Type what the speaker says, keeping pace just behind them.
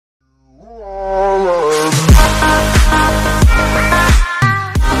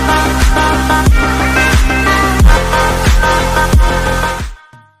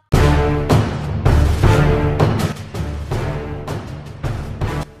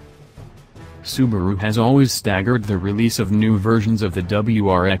Subaru has always staggered the release of new versions of the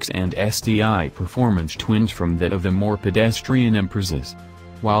WRX and STI performance twins from that of the more pedestrian Imprezas.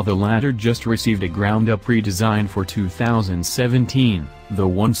 While the latter just received a ground-up redesign for 2017, the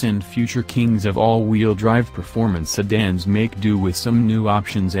once and future kings of all-wheel drive performance sedans make do with some new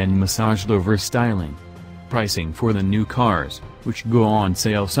options and massaged-over styling. Pricing for the new cars, which go on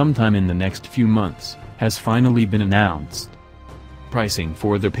sale sometime in the next few months, has finally been announced. Pricing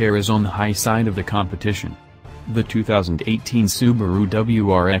for the pair is on the high side of the competition. The 2018 Subaru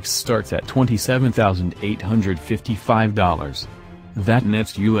WRX starts at $27,855. That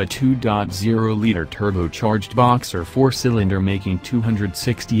nets you a 2.0-liter turbocharged boxer 4-cylinder making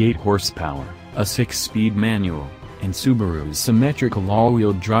 268 horsepower, a 6-speed manual, and Subaru's symmetrical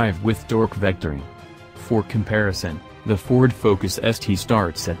all-wheel drive with torque vectoring. For comparison, the Ford Focus ST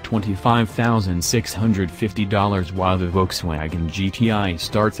starts at $25,650 while the Volkswagen GTI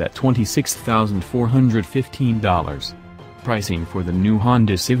starts at $26,415. Pricing for the new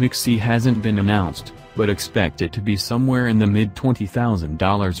Honda Civic C hasn't been announced, but expect it to be somewhere in the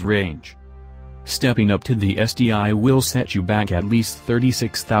mid-$20,000 range. Stepping up to the STI will set you back at least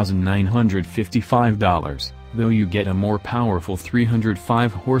 $36,955, though you get a more powerful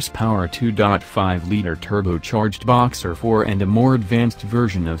 305 horsepower 2.5-liter turbocharged boxer 4 and a more advanced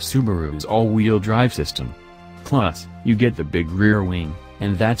version of Subaru's all-wheel drive system. Plus, you get the big rear wing,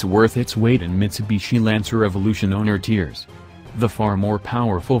 and that's worth its weight in Mitsubishi Lancer Evolution owner tiers. The far more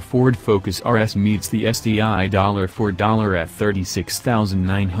powerful Ford Focus RS meets the STI dollar for dollar at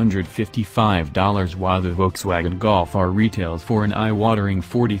 $36,955 while the Volkswagen Golf R retails for an eye-watering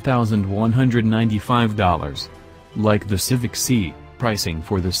 $40,195. Like the Civic C, pricing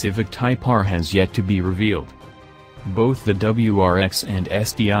for the Civic Type R has yet to be revealed. Both the WRX and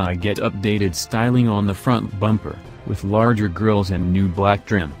STI get updated styling on the front bumper, with larger grills and new black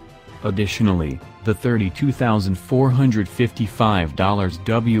trim. Additionally, the $32,455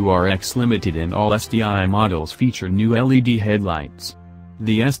 WRX Limited and all STI models feature new LED headlights.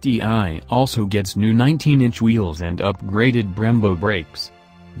 The STI also gets new 19-inch wheels and upgraded Brembo brakes.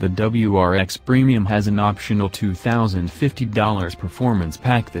 The WRX Premium has an optional $2,050 performance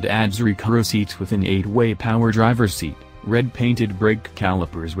pack that adds Recaro seats with an 8-way power driver's seat, red-painted brake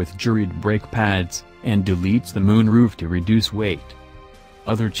calipers with juried brake pads, and deletes the moonroof to reduce weight.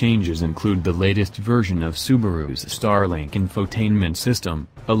 Other changes include the latest version of Subaru's Starlink infotainment system,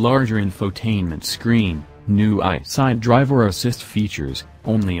 a larger infotainment screen, new i-side driver assist features,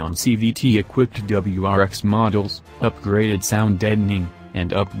 only on CVT-equipped WRX models, upgraded sound deadening,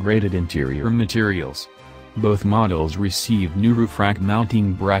 and upgraded interior materials. Both models receive new roof rack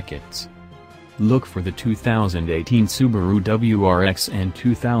mounting brackets. Look for the 2018 Subaru WRX and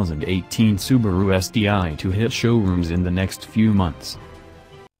 2018 Subaru STI to hit showrooms in the next few months.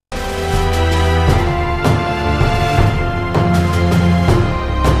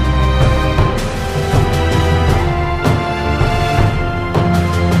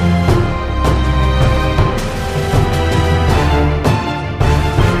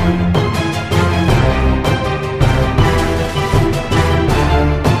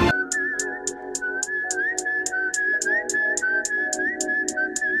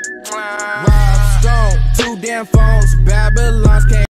 Rob Stone, 2 damn phones, Babylon's came.